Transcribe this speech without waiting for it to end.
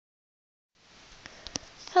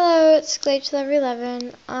Hello, it's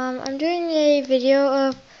GladeLover11. I'm doing a video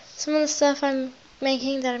of some of the stuff I'm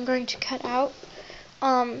making that I'm going to cut out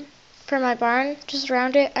for my barn, just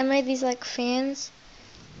around it. I made these like fans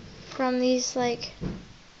from these like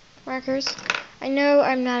markers. I know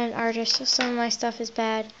I'm not an artist, so some of my stuff is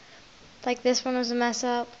bad. Like this one was a mess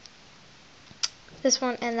up. This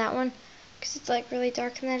one and that one, because it's like really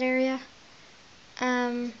dark in that area.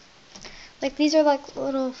 Like these are like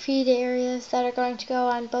little feed areas that are going to go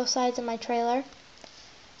on both sides of my trailer.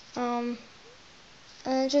 And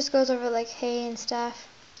it just goes over like hay and stuff.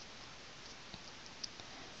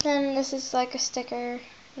 Then this is like a sticker,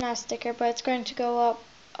 not a sticker, but it's going to go up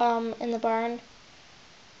in the barn.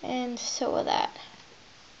 And so will that.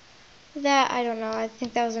 That, I don't know, I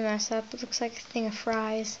think that was a mess up. It looks like a thing of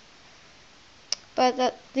fries.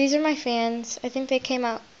 But these are my fans. I think they came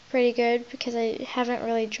out pretty good because I haven't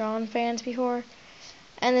really drawn fans before.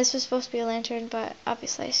 And this was supposed to be a lantern, but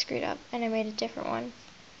obviously I screwed up and I made a different one.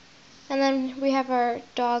 And then we have our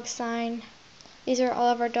dog sign. These are all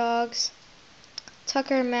of our dogs.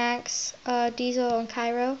 Tucker, Max, Diesel, and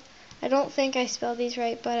Cairo. I don't think I spelled these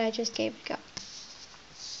right, but I just gave it a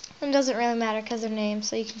go. It doesn't really matter because they're names,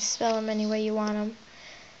 so you can spell them any way you want them.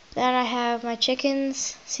 Then I have my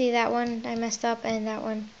chickens. See that one I messed up, and that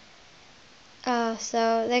one.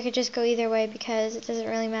 So they could just go either way because it doesn't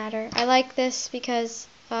really matter. I like this because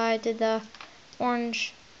I did the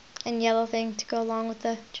orange and yellow thing to go along with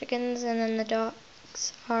the chickens, and then the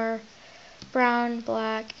dogs are brown,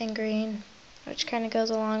 black, and green, which kind of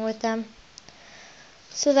goes along with them.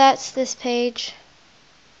 So that's this page.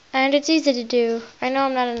 And it's easy to do. I know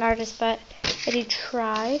I'm not an artist, but I do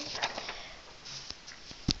try.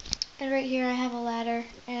 And right here I have a ladder,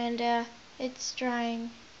 and it's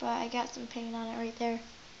drying, but I got some paint on it right there.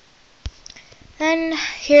 Then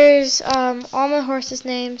here's all my horses'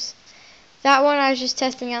 names. That one I was just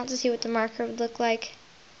testing out to see what the marker would look like.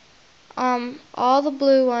 All the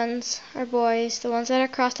blue ones are boys. The ones that are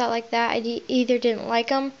crossed out like that, I either didn't like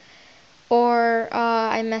them or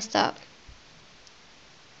I messed up.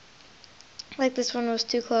 Like this one was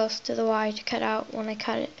too close to the Y to cut out when I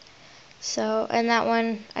cut it. So, and that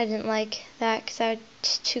one I didn't like that because I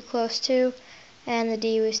was too close to, and the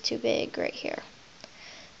D was too big right here.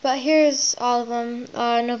 But here's all of them.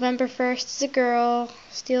 November 1st is a girl,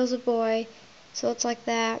 Steel's a boy, so it's like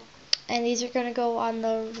that. And these are going to go on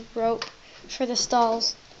the rope for the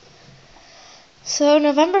stalls. So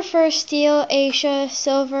November 1st, Steel, Aisha,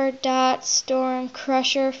 Silver, Dot, Storm,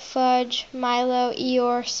 Crusher, Fudge, Milo,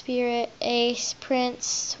 Eeyore, Spirit, Ace, Prince,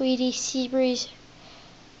 Sweetie, Seabreeze,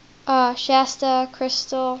 Shasta,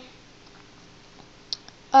 Crystal.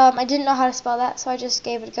 I didn't know how to spell that, so I just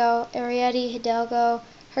gave it a go. Ariete, Hidalgo,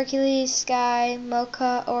 Hercules, Sky,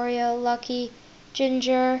 Mocha, Oreo, Lucky,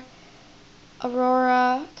 Ginger,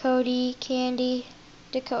 Aurora, Cody, Candy,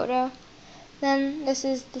 Dakota. Then this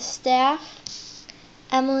is the staff.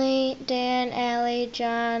 Emily, Dan, Allie,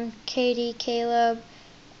 John, Katie, Caleb,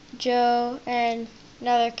 Joe, and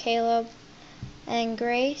another Caleb, and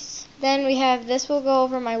Grace. Then we have, this will go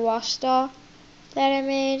over my wash stall that I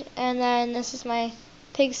made, and then this is my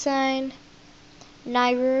pig sign,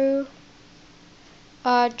 Nairu,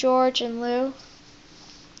 George and Lou,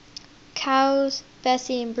 cows,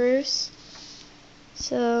 Bessie and Bruce.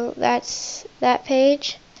 So that's that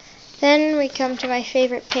page. Then we come to my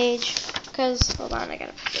favorite page, because, hold on, I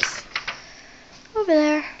gotta put this over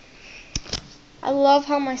there. I love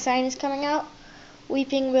how my sign is coming out,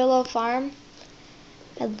 Weeping Willow Farm.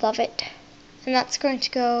 I love it. And that's going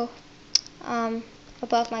to go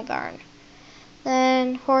above my barn.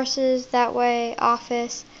 Then horses, that way,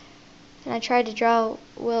 office, and I tried to draw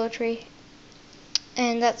a willow tree.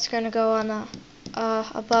 And that's going to go on the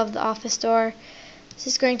above the office door. This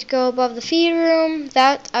is going to go above the feed room.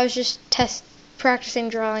 That I was just practicing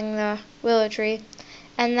drawing the willow tree.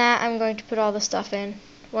 And that I'm going to put all the stuff in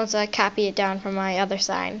once I copy it down from my other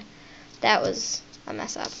sign. That was a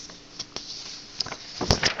mess up.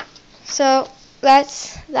 So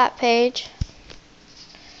that's that page.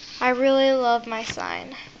 I really love my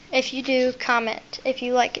sign. If you do, comment if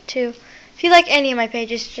you like it too. If you like any of my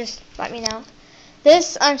pages, just let me know.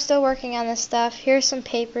 This, I'm still working on this stuff. Here's some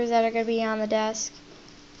papers that are going to be on the desk.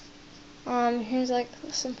 Here's like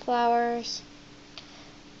some flowers.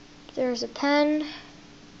 There's a pen,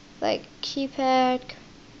 like keypad,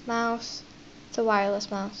 mouse. It's a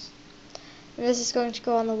wireless mouse. And this is going to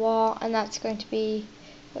go on the wall, and that's going to be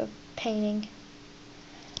a painting.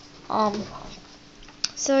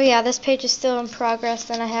 So yeah, this page is still in progress.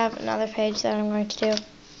 Then I have another page that I'm going to do.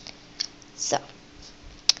 So,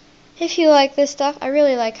 if you like this stuff, I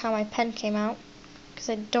really like how my pen came out, because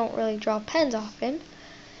I don't really draw pens often.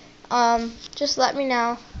 just let me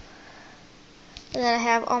know. And then I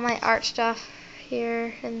have all my art stuff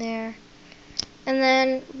here and there. And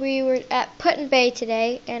then we were at Put-in-Bay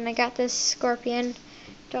today, and I got this scorpion.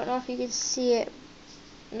 Don't know if you can see it.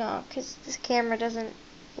 No, because this camera doesn't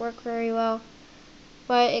work very well.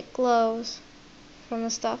 But it glows from the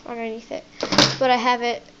stuff underneath it. But I have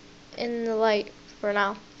it in the light for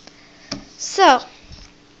now. So,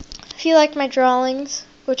 if you like my drawings,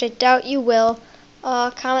 which I doubt you will,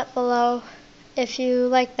 comment below if you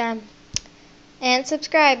like them. And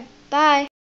subscribe. Bye.